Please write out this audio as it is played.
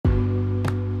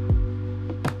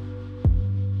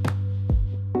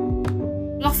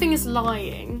thing is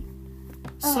lying.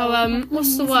 So,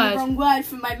 what's the word? The wrong word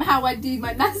for how I do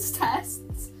my maths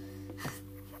tests.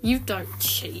 You don't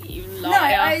cheat, you liar. No,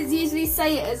 I usually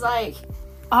say it as like...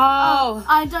 Oh.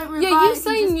 I don't revise. Yeah, you're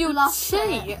saying you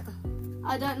cheat. cheat.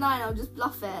 I don't lie, I'll just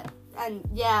bluff it. And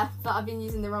yeah, but I've been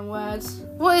using the wrong word.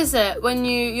 What is it when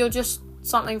you're just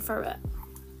something through it?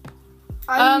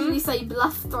 I usually say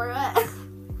bluff through it.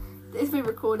 It's been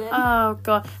recorded. Oh,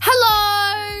 God.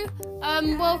 Hello!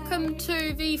 Welcome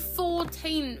to the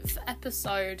 14th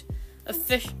episode of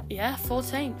Fish... Yeah,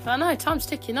 14th. I know, time's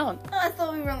ticking on. Oh, I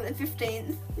thought we were on the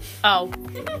 15th. Oh,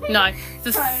 no.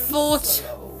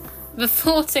 The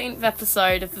 14th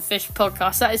episode of the Fish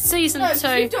podcast. That is season 2.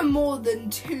 We've done more than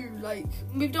 2,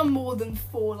 we've done more than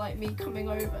 4, me coming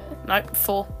over. Nope,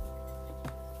 4.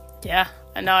 Yeah,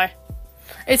 I know.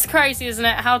 It's crazy, isn't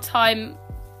it? How time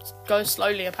goes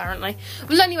slowly, apparently.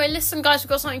 Well, anyway, listen, guys, we've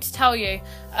got something to tell you.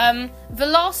 The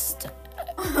last...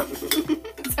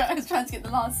 So I was trying to get the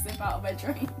last sip out of my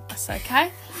drink. That's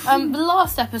okay. The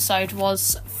last episode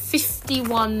was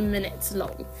 51 minutes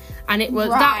long. And it was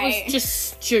that was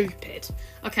just stupid.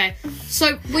 Okay,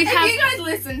 so we have... If you guys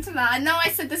listen to that, I know I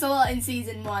said this a lot in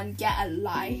season 1, get a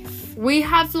life. We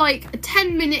have, a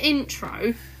 10-minute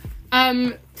intro...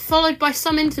 followed by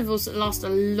some intervals that last a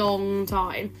long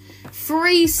time,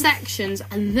 3 sections,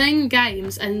 and then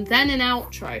games, and then an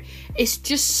outro. It's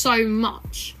just so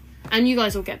much, and you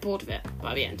guys will get bored of it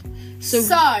by the end.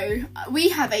 So we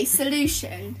have a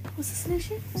solution. What's the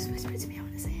solution? Just whisper it to me, I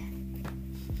want to say it.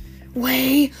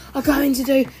 We are going to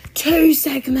do 2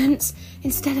 segments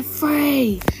instead of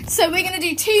 3. So we're going to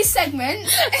do 2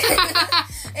 segments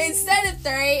instead of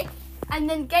 3. And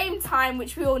then game time,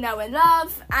 which we all know and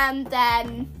love, and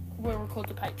then... We'll record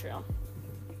the Patreon.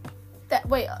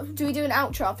 Wait, do we do an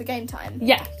outro after game time?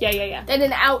 Yeah. Then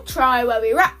an outro where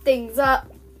we wrap things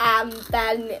up, and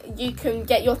then you can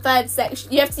get your 3rd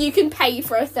section. You can pay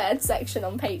for a 3rd section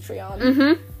on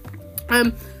Patreon.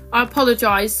 I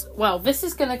apologise. Well, this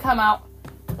is going to come out...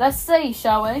 Let's see,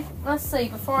 shall we? Let's see.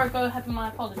 Before I go ahead with my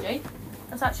apology,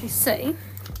 let's actually see.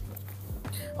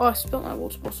 Oh, I spilled my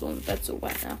water bottle and the bed's all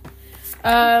wet now.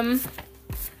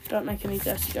 Don't make any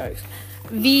dirty jokes.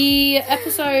 The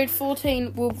episode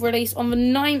 14 will release on the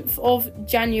 9th of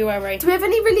January. Do we have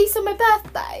any release on my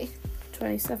birthday?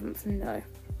 27th, no.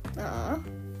 Aww.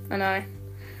 I know.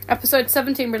 Episode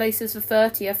 17 releases the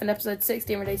 30th and episode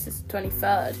 16 releases the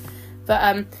 23rd.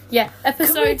 But, yeah,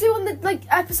 episode... Can we do on the,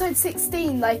 episode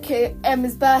 16,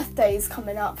 Emma's birthday's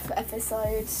coming up for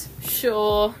episodes?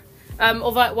 Sure.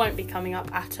 Although it won't be coming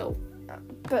up at all.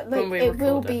 But it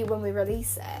will be when we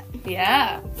release it.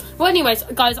 Yeah. Well, anyways,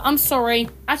 guys, I'm sorry.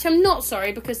 Actually, I'm not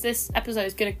sorry because this episode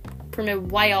is going to premiere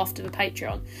way after the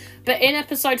Patreon. But in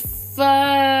episode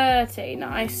 13,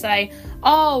 I say,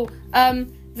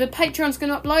 the Patreon's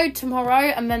going to upload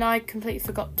tomorrow, and then I completely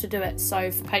forgot to do it. So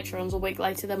the Patreon's a week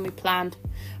later than we planned.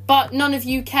 But none of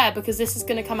you care because this is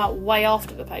going to come out way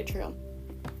after the Patreon.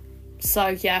 So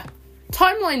yeah,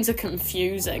 timelines are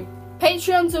confusing.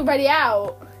 Patreon's already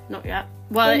out. Not yet.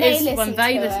 Well, it is when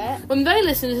they listen. When they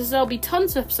listen to this, there'll be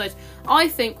tons of episodes. I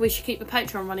think we should keep the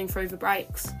Patreon running through the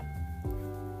breaks.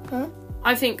 Huh?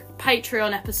 I think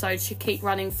Patreon episodes should keep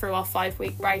running through our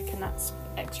 5-week break, and that's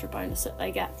extra bonus that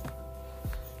they get.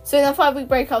 So in that 5-week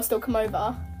break, I'll still come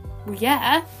over. Well,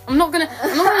 yeah. I'm not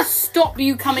gonna stop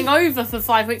you coming over for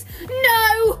 5 weeks.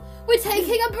 No, we're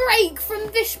taking a break from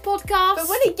this podcast. But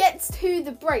when it gets to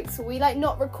the breaks, will we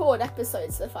not record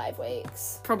episodes for 5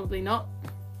 weeks? Probably not.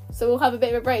 So we'll have a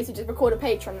bit of a break, so just record a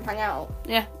Patreon and hang out.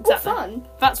 Yeah, exactly. All fun.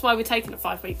 That's why we're taking a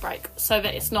 5-week break, so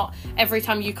that it's not every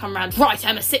time you come round, right,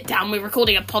 Emma, sit down, we're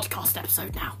recording a podcast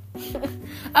episode now.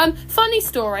 Funny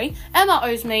story, Emma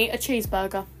owes me a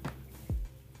cheeseburger.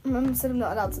 Mum said I'm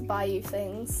not allowed to buy you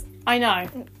things. I know.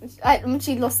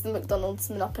 She lost the McDonald's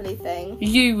Monopoly thing.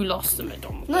 You lost the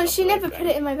McDonald's No, she never put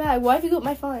it in my bag. Why have you got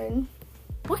my phone?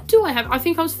 What do I have? I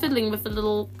think I was fiddling with the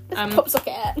little pop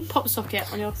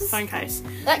socket on your phone case.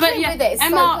 That came with it. It's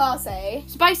Emma, so classy.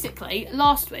 So basically,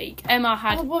 last week Emma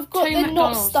had 2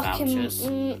 McDonald's vouchers.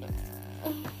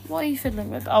 What are you fiddling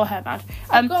with? Oh, hairband.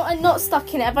 I'm not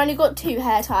stuck in it. I've only got 2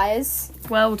 hair ties.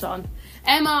 Well done.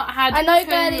 Emma had. I know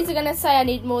girlies are gonna say I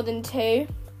need more than 2.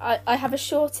 I have a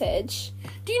shortage.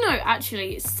 Do you know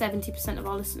actually 70% of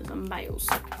our listeners are males?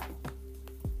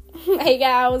 Hey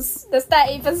girls, there's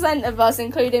 30% of us,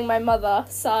 including my mother,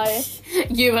 so...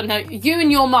 You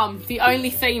and your mum, the only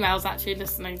females actually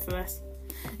listening to this.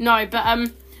 No,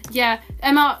 but, yeah,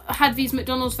 Emma had these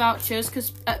McDonald's vouchers,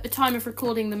 because at the time of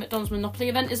recording the McDonald's Monopoly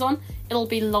event is on. It'll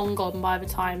be long gone by the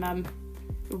time,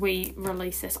 we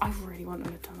release this. I really want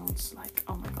the McDonald's. Like,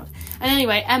 oh my God. And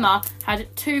anyway, Emma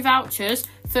had 2 vouchers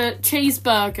for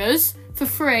cheeseburgers for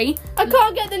free. I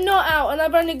can't get the knot out and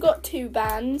I've only got 2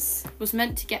 bands. Was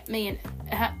meant to get me and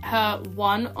her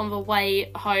one on the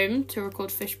way home to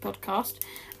record Fish Podcast.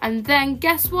 And then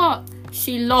guess what?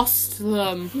 She lost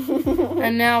them.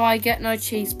 And now I get no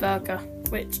cheeseburger,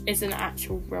 which is an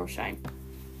actual real shame.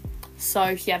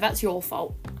 So, yeah, that's your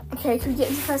fault. Okay, can we get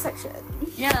into the first section?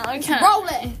 Yeah, okay. Roll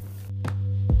it!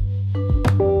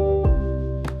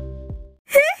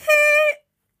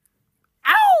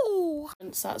 Ow!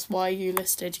 That's why you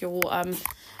listed your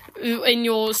in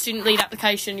your student lead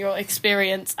application your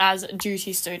experience as a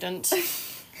duty student.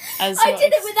 As I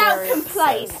did it without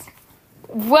complaint.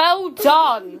 Well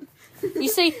done. You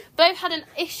see, they've had an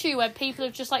issue where people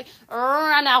have just like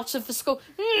ran out of the school.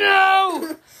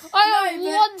 No, I don't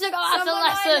want to go out a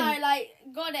lesson. I know, like,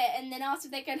 got it and then asked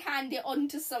if they could hand it on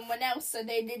to someone else so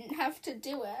they didn't have to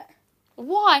do it.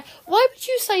 Why? Why would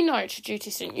you say no to duty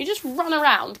student? You just run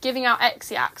around giving out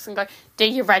exeacs and go, do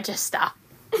you register?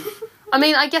 I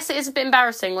mean, I guess it is a bit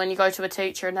embarrassing when you go to a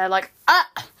teacher and they're like,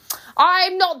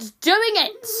 I'm not doing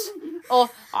it. Or,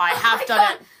 I have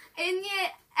done it. In year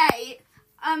 8,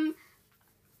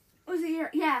 was it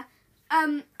year? Yeah.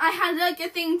 I had like a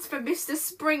thing for Mr.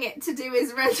 Springett to do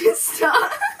his register.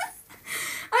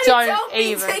 He told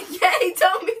me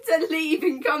to leave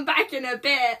and come back in a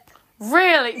bit.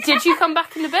 Really? Did you come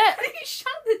back in a bit? He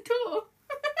shut the door.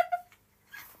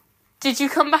 Did you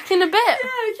come back in a bit? Yeah,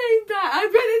 I came back. I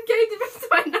read and gave him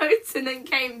my notes and then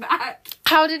came back.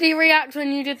 How did he react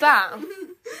when you did that?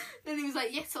 Then he was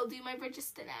like, yes, I'll do my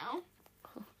register now.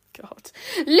 God.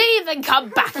 Leave and come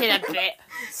back in a bit.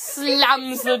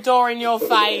 Slams the door in your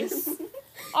face.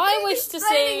 I wish to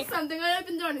see... something. I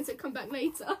opened the door and he said, come back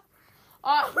later.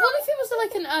 What if it was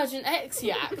like an urgent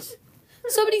exeact?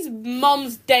 Somebody's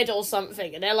mum's dead or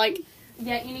something and they're like,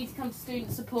 yeah, you need to come to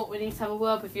student support. We need to have a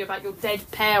word with you about your dead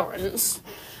parents.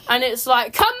 And it's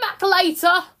like, come back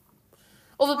later.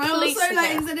 Or the police. I also,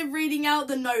 like, instead of reading out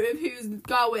the note of who's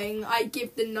going, I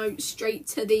give the note straight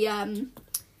to the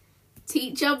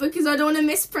teacher because I don't want to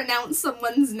mispronounce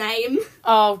someone's name.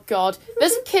 Oh, God.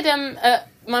 There's a kid at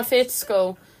my theatre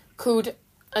school called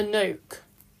Anouk.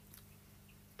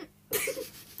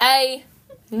 A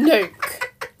nuke.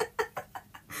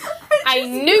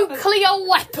 A nuclear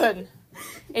weapon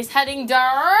is heading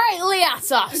directly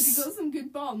at us. Has he got some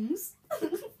good bombs?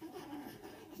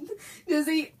 Does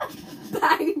he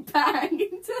bang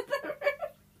into the room?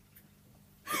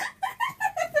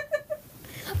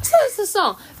 So it's the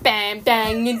song. Bang,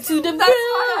 bang into the room. That's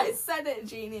why I said it,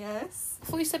 genius. I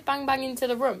thought you said bang, bang into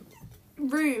the room.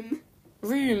 Room,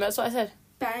 that's what I said.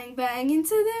 Bang, bang into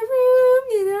the room.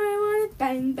 You know I want to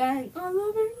bang, bang all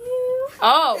over you.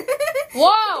 Oh.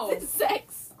 Whoa. It's a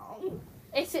sex song.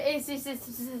 It's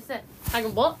hang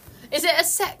on, what? Is it a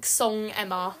sex song,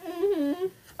 Emma? Mm-hmm.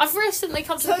 I've recently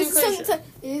come to the conclusion.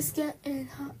 It's getting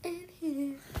hot in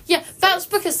here. Yeah, that's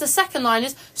because the second line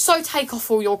is, so take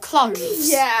off all your clothes.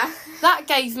 Yeah. That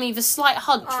gave me the slight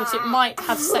hunch that it might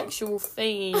have sexual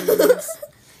themes.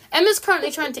 Emma's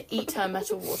currently trying to eat her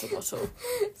metal water bottle.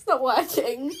 It's not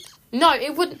working. No,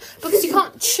 it wouldn't, because you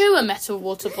can't chew a metal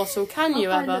water bottle, can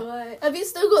you, ever? Have you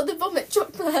still got the vomit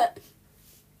chocolate?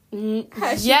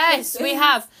 Yes, Kisses. we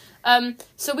have.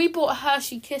 So we bought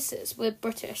Hershey Kisses. We're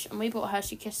British, and we bought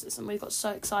Hershey Kisses, and we got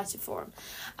so excited for them.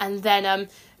 And then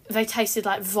they tasted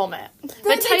like vomit.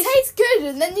 They taste good,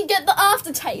 and then you get the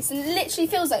aftertaste, and it literally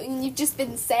feels like you've just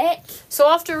been sick. So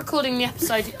after recording the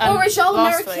episode, or as y'all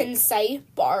last Americans week, say,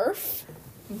 barf.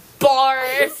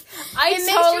 Barf. It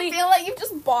makes you feel like you've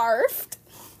just barfed.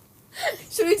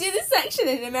 Should we do this section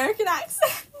in an American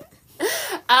accent?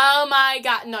 Oh my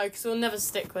God, no, because we'll never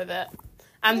stick with it.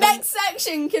 And next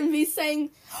section can be saying,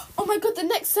 oh my God, the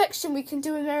next section we can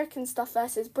do American stuff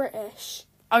versus British.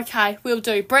 Okay, we'll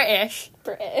do British,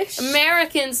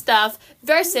 American stuff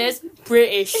versus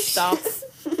British stuff.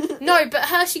 No, but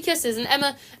Hershey Kisses,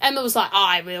 and Emma was like,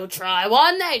 I will try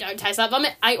one. They don't taste like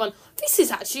vomit. I ate one. This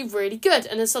is actually really good.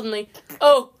 And then suddenly,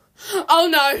 oh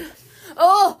no.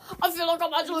 Oh, I feel like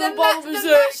I'm actually a bowl of The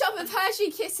dessert. mashup of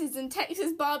Hershey Kisses and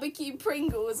Texas barbecue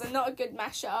Pringles are not a good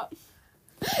mashup.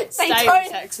 Stay with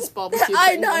Texas barbecue Pringles.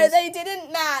 I know, they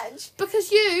didn't match.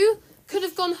 Because you could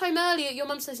have gone home earlier. Your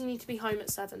mum says you need to be home at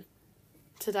 7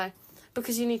 today.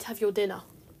 Because you need to have your dinner.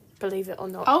 Believe it or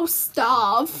not. Oh,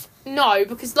 starve. No,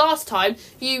 because last time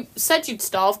you said you'd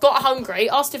starve, got hungry,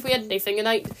 asked if we had anything, and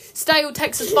ate stale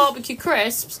Texas barbecue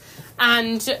crisps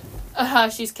and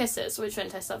Hershey's Kisses, which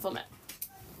don't taste like vomit.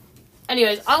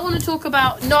 Anyways, I want to talk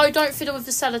about... No, don't fiddle with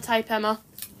the sellotape, Emma.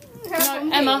 No,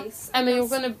 Emma, you're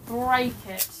going to break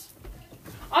it.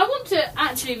 I want to,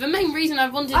 actually, the main reason I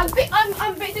wanted... I'm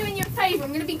doing you a favour. I'm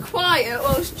going to be quiet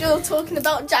whilst you're talking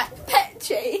about Jack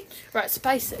Petchy. Right, so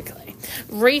basically,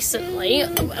 recently,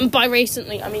 and by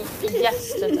recently, I mean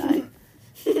yesterday,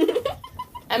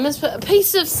 Emma's put a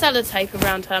piece of sellotape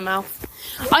around her mouth.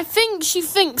 I think she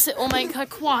thinks it will make her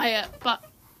quiet, but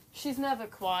she's never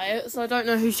quiet, so I don't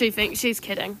know who she thinks. She's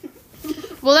kidding.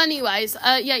 Well, anyways,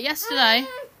 yesterday,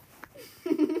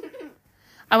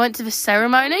 I went to the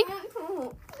ceremony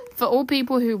for all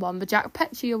people who won the Jack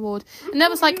Petchy Award, and there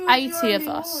was like 80 of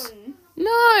us.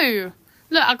 No!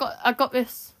 Look, I got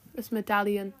this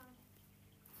medallion.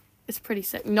 It's pretty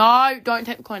sick. No, don't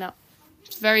take the coin out.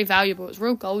 It's very valuable. It's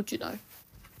real gold, you know.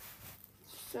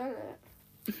 Sell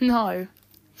it. No.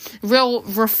 Real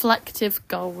reflective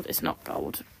gold. It's not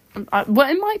gold. Well,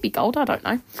 it might be gold. I don't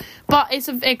know. But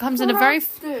it comes in a very...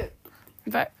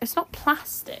 It's not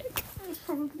plastic. It's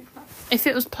probably plastic. If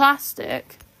it was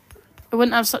plastic, it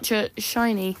wouldn't have such a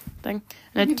shiny thing.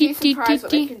 And You'd be surprised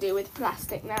what they can do with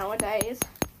plastic nowadays.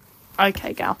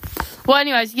 Okay, gal. Well,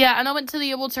 anyways, yeah, and I went to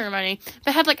the award ceremony.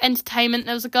 They had, like, entertainment.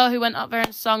 There was a girl who went up there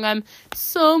and sung,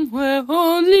 Somewhere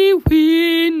Only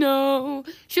We Know.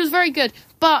 She was very good.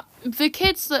 But the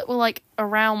kids that were, like,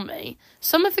 around me,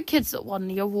 some of the kids that won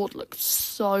the award looked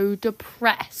so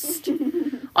depressed.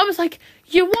 I was like,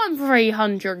 you won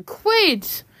 300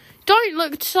 quid. Don't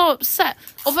look so upset.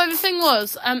 Although the thing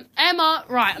was, Emma...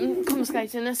 Right, I'm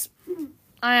confiscating this.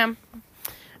 I am.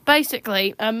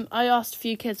 Basically, I asked a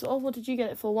few kids, what did you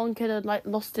get it for? One kid had, like,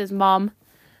 lost his mum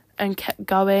and kept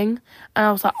going. And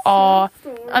I was like,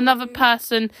 Another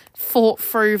person fought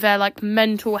through their, like,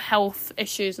 mental health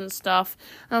issues and stuff.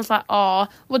 And I was like,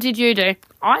 what did you do?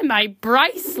 I made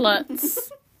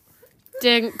bracelets.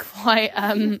 Didn't quite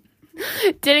have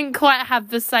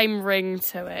the same ring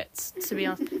to it, to be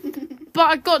honest. But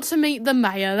I got to meet the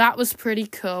mayor. That was pretty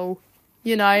cool.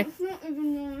 You know. It's not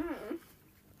even your mouth.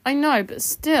 I know, but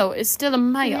still, it's still a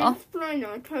mayor.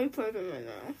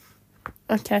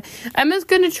 Okay. Emma's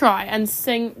going to try and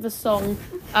sing the song,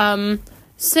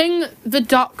 sing the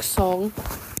duck song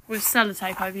with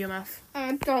sellotape over your mouth.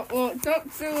 A duck walked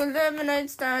up to a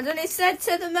lemonade stand and he said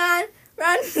to the man,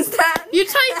 run and stand. You're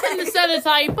taking the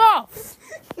sellotape off.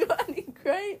 Got any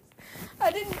grapes?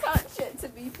 I didn't touch it, to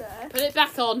be fair. Put it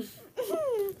back on.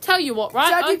 Tell you what, right?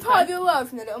 Should I do part of your world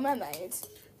from The Little Mermaid?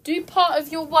 Do part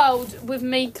of your world with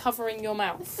me covering your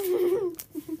mouth.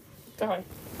 Go.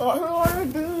 I wanna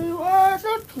do as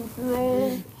a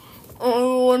people. I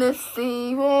wanna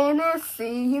see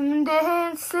him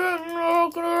dancing,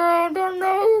 walking around our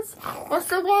nose. What's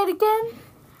the word again?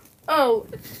 Oh,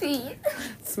 see.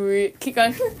 Sweet. Keep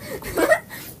going.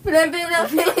 But I've been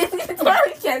up here,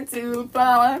 can't do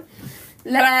power.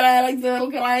 What?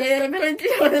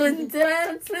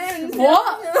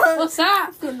 What's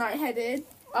that? Good night-headed.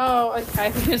 Oh, okay.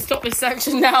 We're going to stop this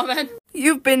section now then.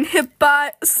 You've been hit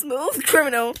by a smooth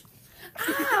criminal.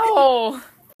 Ow!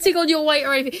 Tickled your weight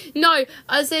already. No,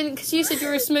 as in, because you said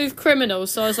you're a smooth criminal,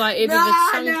 so I was like, it'd be the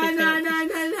chunky criminal.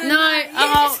 No. You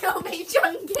just called me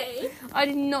chunky. I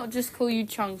did not just call you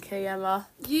chunky, Emma.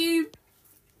 You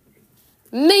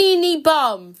meanie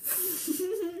bum.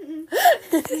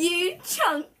 You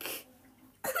chunk.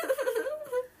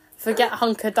 Forget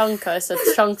hunker dunker, it's a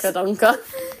chunker dunker.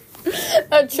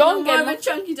 A chunk. I'm a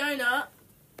chunky donut.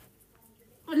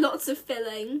 With lots of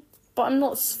filling. But I'm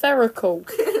not spherical.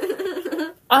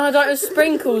 And I don't have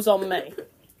sprinkles on me.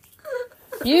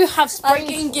 You have sprinkles.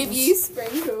 I can give you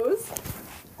sprinkles.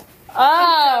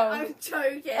 Oh. I'm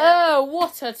joking. Oh,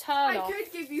 what a turn I off.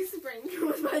 could give you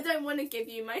sprinkles, but I don't want to give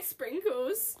you my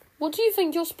sprinkles. What do you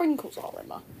think your sprinkles are,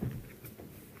 Emma?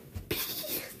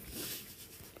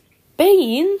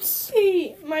 Beans?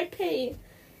 Pee. My pee.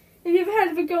 Have you ever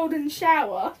heard of a golden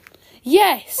shower?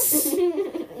 Yes.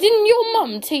 Didn't your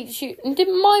mum teach you...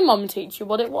 Didn't my mum teach you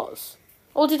what it was?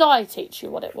 Or did I teach you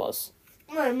what it was?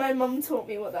 No, my mum taught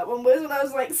me what that one was when I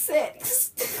was like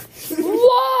 6.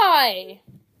 Why?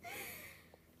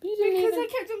 Because I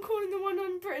kept on calling the one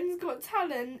on Britain's Got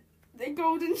Talent the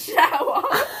golden shower.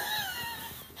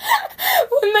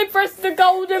 When they press the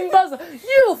golden buzzer,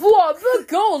 you've won the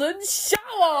golden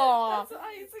shower. That's what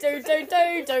I used to Do do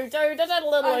do do do do do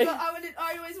literally. I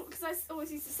always, because I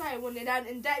always used to say I wanted Ant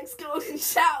and Dec's golden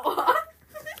shower.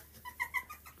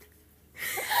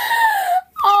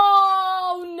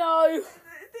 Oh no!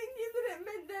 Thinking that it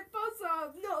meant their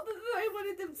buzzer, not that I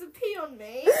wanted them to pee on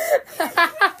me.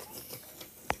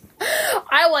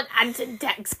 I want Ant and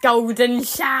Dec's golden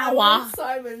shower. I want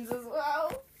Simon's as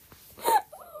well.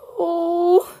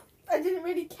 Oh. I didn't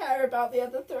really care about the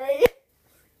other 3.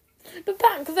 But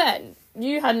back then,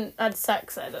 you hadn't had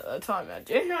sex ed at the time, had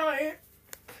you? No. When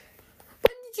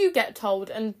did you get told,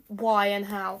 and why and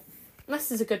how?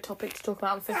 This is a good topic to talk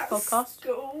about on Fifth Podcast.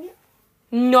 School.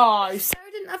 No,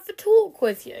 Sarah didn't have to talk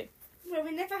with you. Well,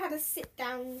 we never had a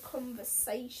sit-down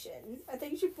conversation. I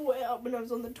think she brought it up when I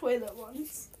was on the toilet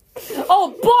once.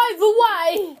 Oh, by the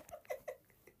way,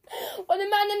 when a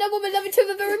man and a woman love each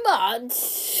other very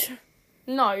much.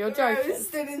 No, you're I joking. was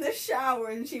stood in the shower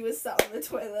and she was sat on the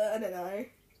toilet. I don't know.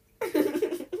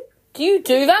 Do you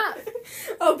do that?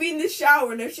 I'll be in the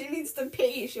shower and if she needs to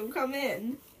pee, she'll come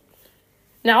in.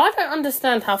 Now, I don't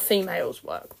understand how females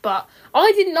work, but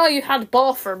I didn't know you had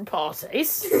bathroom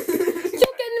parties. You're getting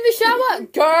in the shower?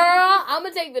 Girl, I'm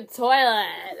gonna take the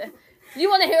toilet. You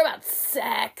want to hear about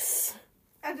sex?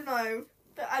 I don't know.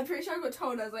 But I'm pretty sure I got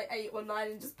told I was like 8 or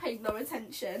 9 and just paid no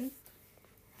attention.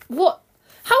 What?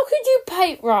 How could you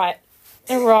pay... Right.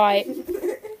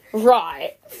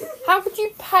 How could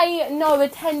you pay no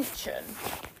attention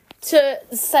to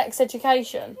sex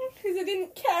education? Because I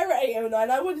didn't care at 8 or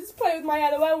 9. I wanted to play with my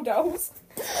LOL dolls.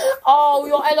 Oh,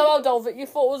 your LOL doll that you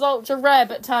thought was ultra rare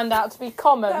but turned out to be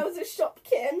common. That was a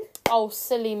Shopkin. Oh,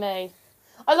 silly me.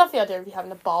 I love the idea of you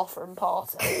having a bathroom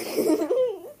party.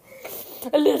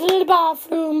 A little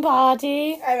bathroom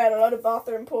party. I've had a lot of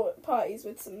bathroom parties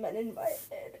with some men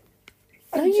invited.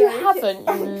 No, I'm you joking. haven't, you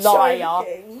I'm liar.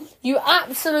 joking. You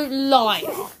absolute liar.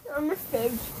 I'm a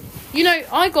fib. You know,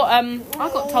 I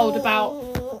got told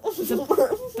about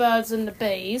the birds and the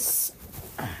bees.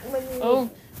 Oh,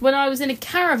 when I was in a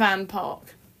caravan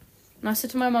park. And I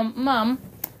said to my mum,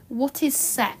 what is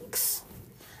sex?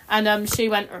 And she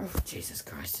went, oh, Jesus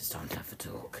Christ, it's time to have a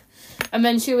talk. And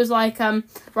then she was like,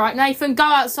 right, Nathan, go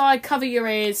outside, cover your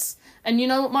ears. And you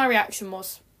know what my reaction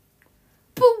was?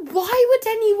 But why would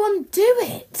anyone do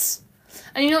it?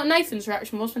 And you know what Nathan's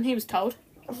reaction was when he was told?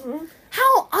 Mm-hmm.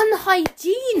 How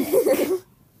unhygienic. And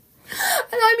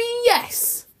I mean,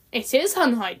 yes, it is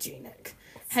unhygienic.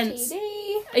 Hence,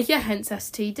 hence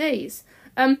STDs.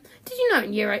 Did you know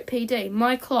in Year 8 PD,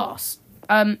 my class,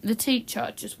 the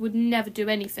teacher just would never do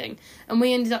anything. And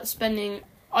we ended up spending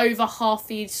over half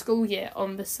the school year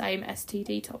on the same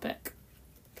STD topic.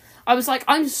 I was like,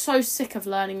 I'm so sick of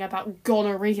learning about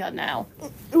gonorrhea now.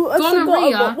 Ooh,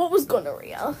 Gonorrhea? What was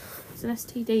gonorrhea? It's an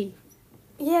STD.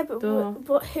 Yeah, but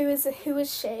who is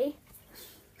she?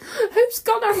 Who's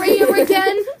gonorrhea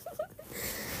again?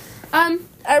 No,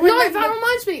 remember- that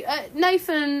reminds me.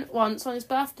 Nathan once on his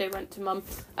birthday went to Mum.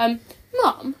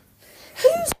 Mum,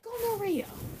 who's gonorrhea?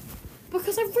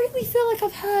 Because I really feel like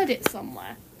I've heard it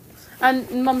somewhere.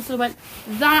 And Mum sort of went,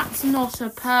 that's not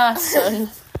a person.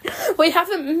 We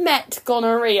haven't met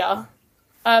gonorrhea.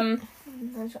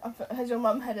 Has your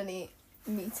mum had any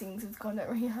meetings with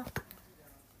gonorrhea?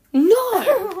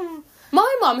 No.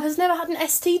 My mum has never had an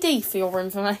STD, for your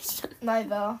information.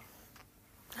 Neither.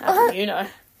 How do you know?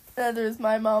 Neither is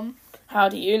my mum. How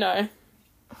do you know?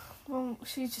 Well,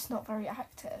 she's just not very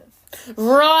active.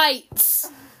 Right.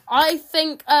 I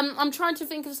think, I'm trying to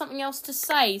think of something else to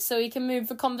say so we can move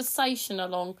the conversation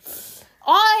along.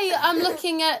 I am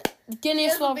looking at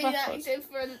Guinness World Records.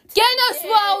 Guinness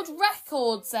World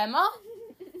Records, Emma.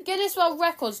 Guinness World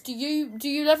Records. Do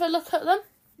you ever look at them?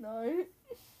 No.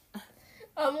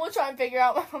 I'm more trying to figure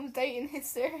out my mum's dating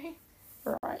history.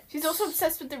 Right. She's also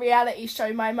obsessed with the reality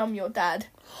show My Mum, Your Dad.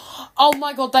 Oh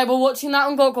my god, they were watching that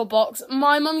on Gogglebox.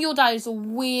 My Mum, Your Dad is the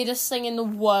weirdest thing in the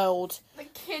world. The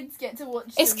kids get to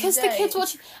watch It's because the kids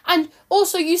watch. And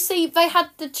also, you see, they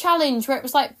had the challenge where it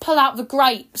was like, pull out the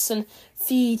grapes and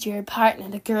feed your partner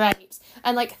the grapes.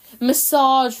 And like,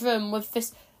 massage them with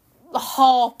this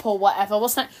harp or whatever.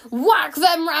 What's that? Whack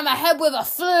them round the head with a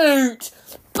flute.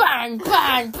 Bang,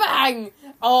 bang, bang.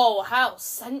 Oh, how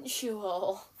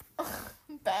sensual.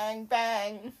 Bang,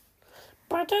 bang.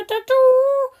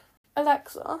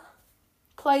 Alexa,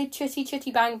 play Chitty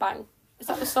Chitty Bang Bang. Is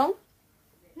that the song?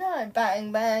 No,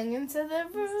 bang, bang into the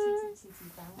room.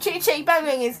 Chitty Chitty Bang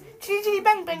Bang is Chitty Chitty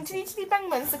Bang Bang, Chitty Chitty Bang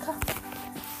Bang.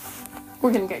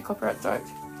 We're going to get a copyright strike.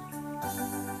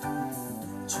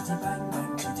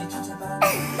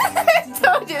 I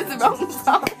told you it's the wrong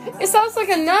song. It sounds like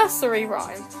a nursery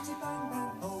rhyme.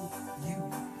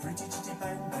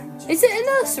 Is it a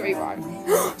nursery rhyme?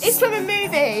 It's from a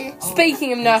movie.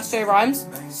 Speaking of nursery rhymes,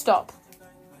 stop.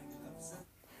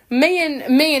 Me and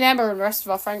Emma and the rest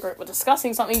of our friend group were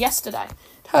discussing something yesterday.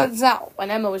 Turns out, when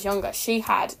Emma was younger, she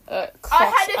had a crush. I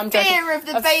had a fear of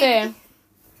the baby.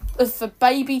 Of the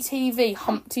baby TV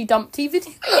Humpty Dumpty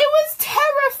video. It was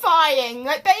terrifying.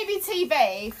 Like, baby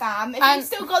TV, fam. If you've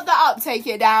still got that up, take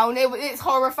it down. It's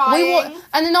horrifying.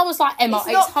 And then I was like, Emma, it's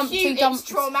not Humpty cute, Dumpty. it's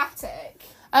traumatic.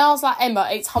 And I was like, Emma,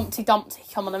 it's Humpty Dumpty,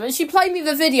 come on. And she played me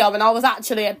the video and I was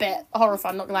actually a bit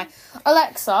horrified, not gonna lie.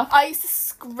 Alexa, I used to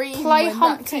scream play when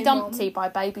Humpty that came Dumpty on. by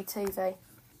Baby TV.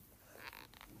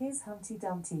 Here's Humpty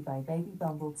Dumpty by Baby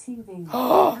Bumble TV.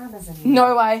 Amazon.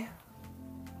 No way.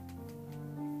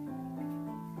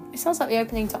 It sounds like the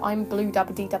opening to I'm Blue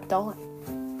Dabba Dee Dabba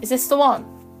Die. Is this the one?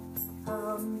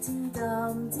 Humpty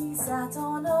Dumpty sat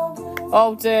on a wall.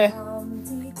 Oh dear.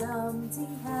 Humpty Dumpty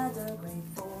had a great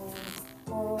fall.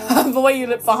 The way you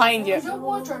look behind you. Is your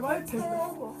wardrobe open?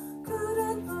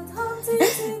 Couldn't put Humpty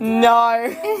together.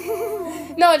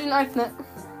 No. No, I didn't open it.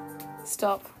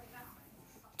 Stop.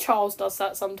 Charles does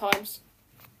that sometimes.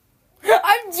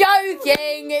 I'm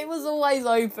joking. It was always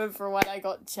open for when I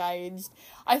got changed.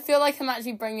 I feel like I'm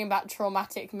actually bringing back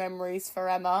traumatic memories for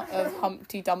Emma of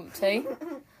Humpty Dumpty.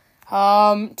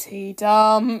 Humpty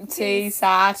Dumpty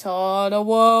sat on a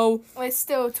wall. We're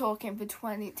still talking for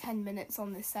 10 minutes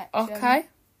on this section. Okay.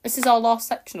 This is our last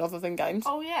section other than games.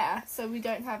 Oh yeah, so we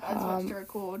don't have as much to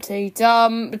record. Humpty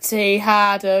Dumpty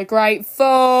had a great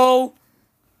fall.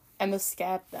 Emma's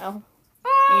scared now.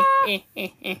 Hey,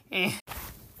 hey,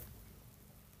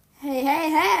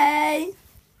 hey!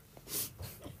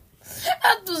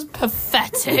 That was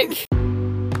pathetic.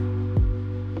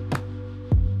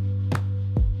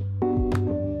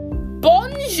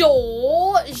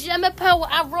 Bonjour, je m'appelle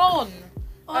Aaron.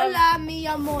 Hola, mi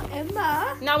llamo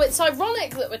Emma. Now, it's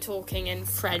ironic that we're talking in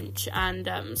French and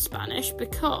Spanish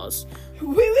because... Who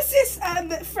was this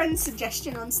friend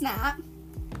suggestion on Snap?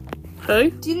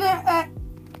 Who? Do you know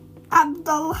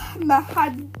Abdul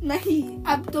Mahid?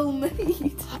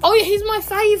 Oh, yeah, he's my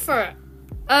favourite.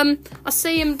 I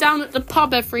see him down at the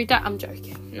pub every day. I'm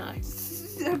joking. No.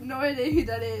 I have no idea who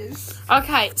that is.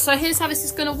 Okay, so here's how this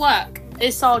is going to work.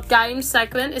 It's our game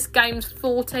segment. It's games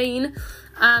 14.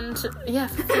 And, yeah,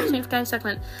 14th game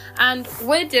segment. And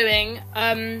we're doing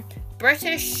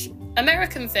British,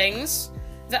 American things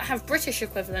that have British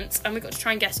equivalents. And we've got to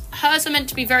try and guess. Hers are meant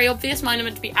to be very obvious. Mine are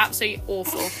meant to be absolutely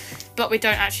awful. But we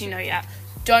don't actually know yet.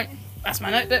 That's my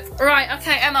notebook. Right,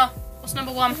 okay, Emma. What's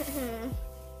number 1?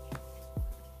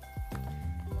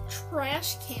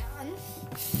 Trash can.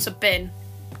 It's a bin.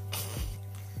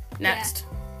 Next.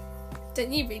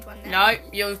 Don't you read one now? No,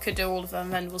 you could do all of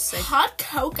them, then we'll see. Hot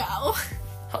cocoa.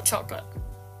 Hot chocolate.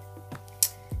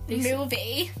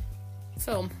 Movie.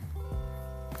 Film.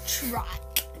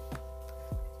 Truck.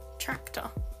 Tractor.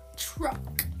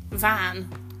 Truck. Van.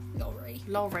 Lorry.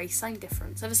 Lorry. Same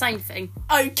difference. They're the same thing.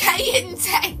 Okay in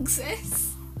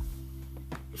Texas.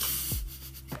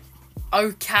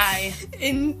 Okay.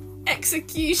 In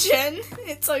execution,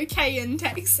 it's okay in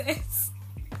Texas.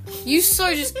 You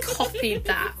so just copied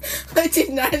that. I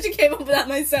didn't. I actually came up with that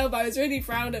myself. I was really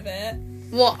proud of it.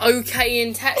 What, okay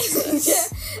in Texas?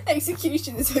 Yeah,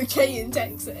 execution is okay in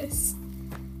Texas.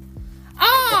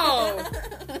 Oh!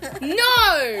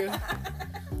 No!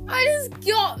 I just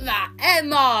got that.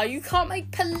 Emma, you can't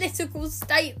make political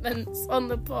statements on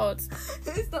the pod.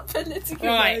 It's not political,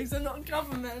 Right. those are not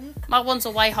government. My ones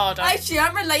are way harder. Actually,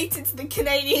 I'm related to the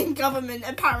Canadian government,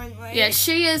 apparently. Yeah,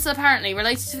 she is apparently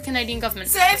related to the Canadian government.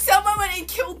 So if someone went and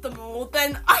killed them all,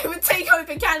 then I would take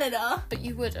over Canada. But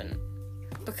you wouldn't.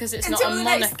 Because it's Until not a the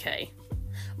next- monarchy.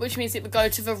 Which means it would go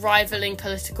to the rivaling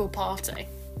political party.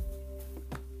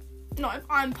 Not if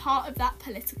I'm part of that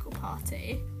political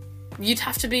party. You'd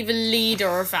have to be the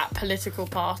leader of that political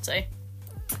party.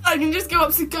 I can just go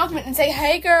up to government and say,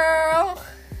 hey girl.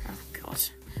 Oh, God.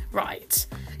 Right.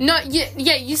 No,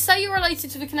 you say you're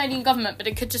related to the Canadian government, but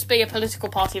it could just be a political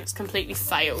party that's completely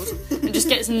failed and just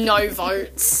gets no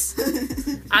votes.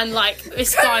 And, like,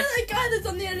 this guy... The guy that's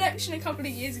on the election a couple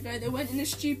of years ago that went in a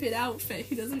stupid outfit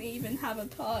who doesn't even have a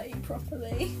party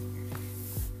properly.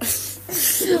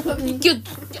 Good.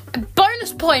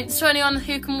 Bonus points to anyone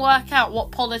who can work out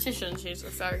what politician she's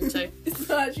referring to. It's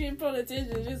not actually a politician,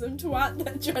 it's just some twat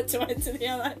that tried to enter the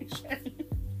election.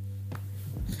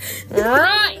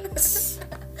 Right!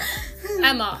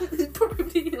 Emma.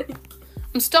 Probably like...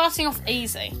 I'm starting off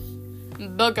easy.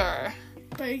 Booger.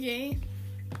 Bogey.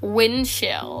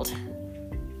 Windshield.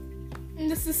 And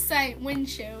this is the same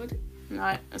windshield.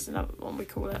 No, that's another one we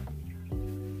call it.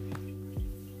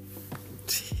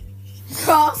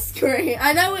 Car screen.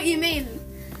 I know what you mean.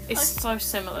 It's so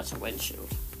similar to windshield.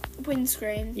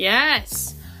 Windscreen.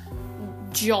 Yes.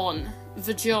 John.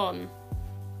 The John.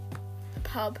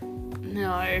 Pub.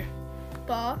 No.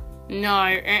 Bar.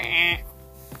 No.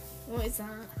 What is that?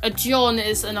 A John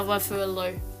is another word for a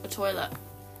loo. A toilet.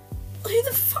 Who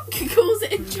the fuck calls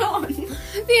it a John?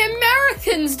 The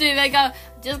Americans do. They go,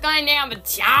 just going down the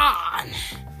John.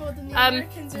 More than the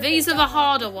Americans These are the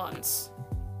harder ones.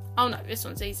 Oh no, this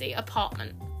one's easy.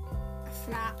 Apartment.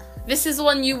 Flat. This is the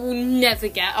one you will never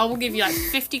get. I will give you like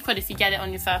 50 quid if you get it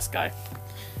on your first go.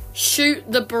 Shoot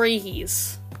the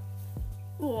breeze.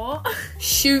 What?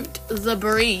 Shoot the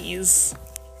breeze.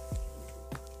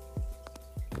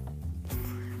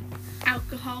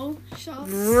 Alcohol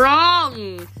shots.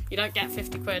 Wrong. You don't get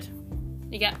 50 quid.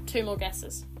 You get 2 more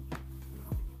guesses.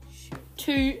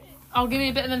 I'll give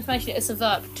you a bit of information. It's a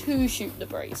verb. To shoot the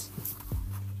breeze.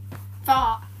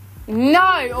 Fart.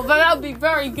 No, although that would be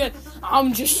very good.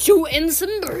 I'm just shooting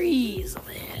some breeze.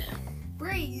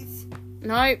 Breeze.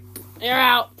 Nope, you're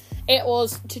out. It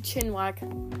was to chinwag.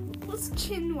 What's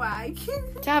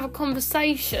chinwag? To have a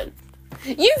conversation.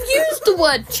 You've used the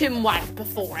word chinwag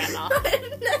before, Emma.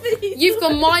 I've never used You've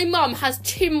gone, my mum has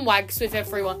chinwags with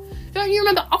everyone. Don't you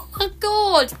remember? Oh my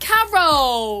god,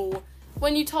 Carol!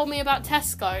 When you told me about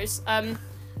Tesco's,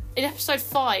 in episode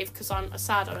 5, because I'm a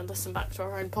saddo and listen back to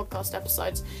our own podcast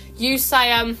episodes, you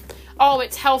say, oh,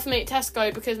 it's hell for me at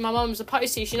Tesco because my mum's a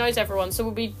postie, she knows everyone, so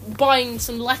we'll be buying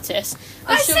some lettuce. And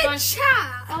I she'll said go,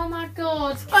 chat. oh my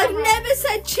god, I've Carol. never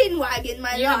said chinwag in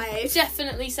my You life.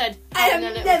 definitely said, I have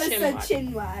having a never little said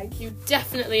chinwag. chinwag. You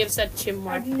definitely have said chinwag.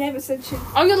 I've never said chinwag.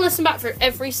 I'm going to listen back through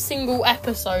every single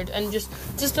episode and just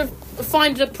to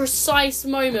find a precise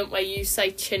moment where you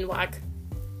say chinwag.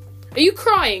 Are you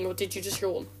crying or did you just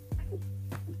yawn?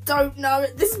 Don't know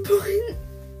at this point.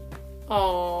 I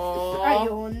Aww.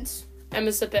 yawned.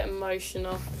 Emma's a bit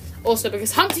emotional. Also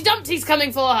because Humpty Dumpty's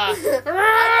coming for her. I know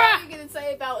what you're going to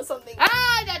say about something.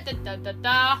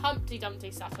 Humpty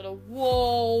Dumpty sat on a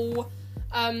wall.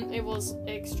 It was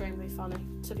extremely funny,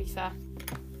 to be fair.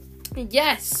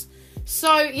 Yes.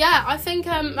 So, yeah, I think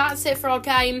that's it for our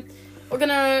game. We're going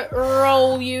to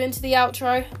roll you into the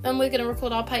outro and we're going to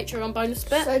record our Patreon bonus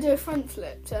bit. So I do a front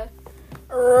flip to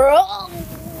roll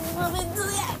into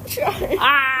the outro.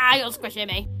 Ah, you're squishing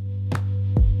me.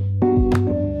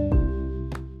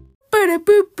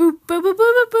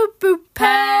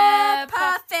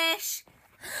 Peppa fish.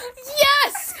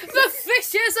 Yes! The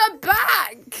fishes are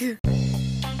back!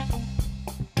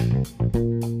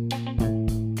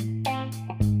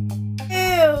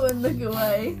 Ew, and look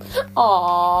away.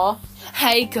 Aww.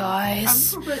 Hey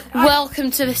guys. I'm probably-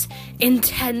 Welcome to this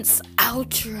intense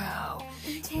outro.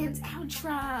 Intense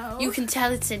outro. You can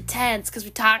tell it's intense because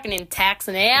we're talking in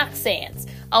Texan accents.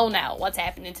 Oh no, what's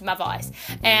happening to my voice?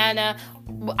 And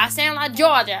I sound like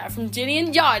Georgia from Ginny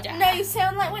and Georgia. No, you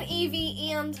sound like when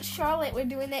Evie and Charlotte were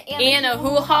doing their In a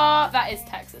hoo-ha. That is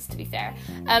Texas, to be fair.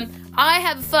 I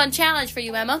have a fun challenge for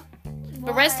you, Emma.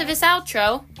 The rest of this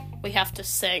outro, we have to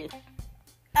sing.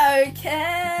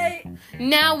 Okay.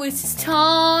 Now it's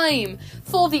time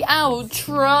for the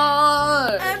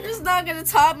outro. I'm just not gonna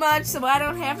talk much, so I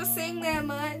don't have to sing that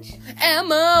much.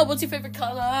 Emma, what's your favourite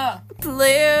colour?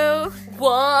 Blue.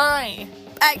 Why?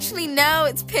 Actually, no,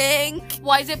 it's pink.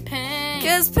 Why is it pink?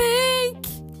 'Cause pink.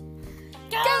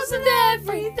 Goes with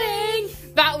everything.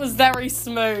 That was very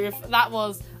smooth. That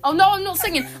was... Oh no, I'm not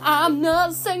singing. I'm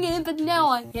not singing, but now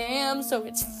I am, so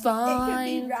it's It could be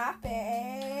fine. rapping.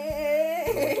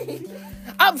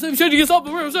 I'm Slim Shady, it's up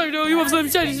the room, so you have Slim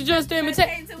Shady, so just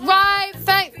imitate. Right,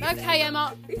 okay,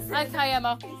 Emma. Okay,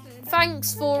 Emma.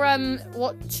 Thanks for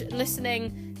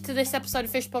listening to this episode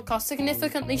of Fish Podcast.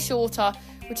 Significantly shorter,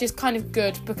 which is kind of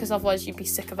good because otherwise you'd be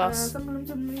sick of us. I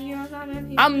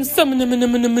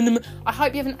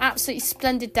hope you have an absolutely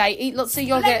splendid day. Eat lots of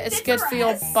yogurt, it's good for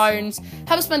your bones.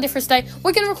 Have a splendiferous day.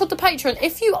 We're going to record the Patreon.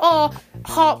 If you are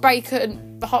heartbroken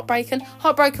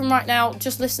right now,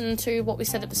 just listen to what we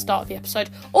said at the start of the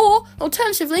episode. Or,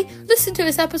 alternatively, listen to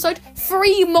this episode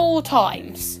 3 more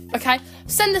times. Okay?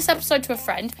 Send this episode to a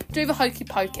friend. Do the hokey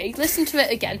pokey. Listen to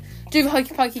it again. Do the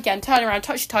hokey pokey again. Turn around,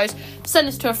 touch your toes. Send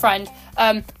this to a friend.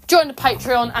 Join the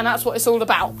Patreon, and that's what it's all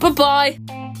about. Bye-bye.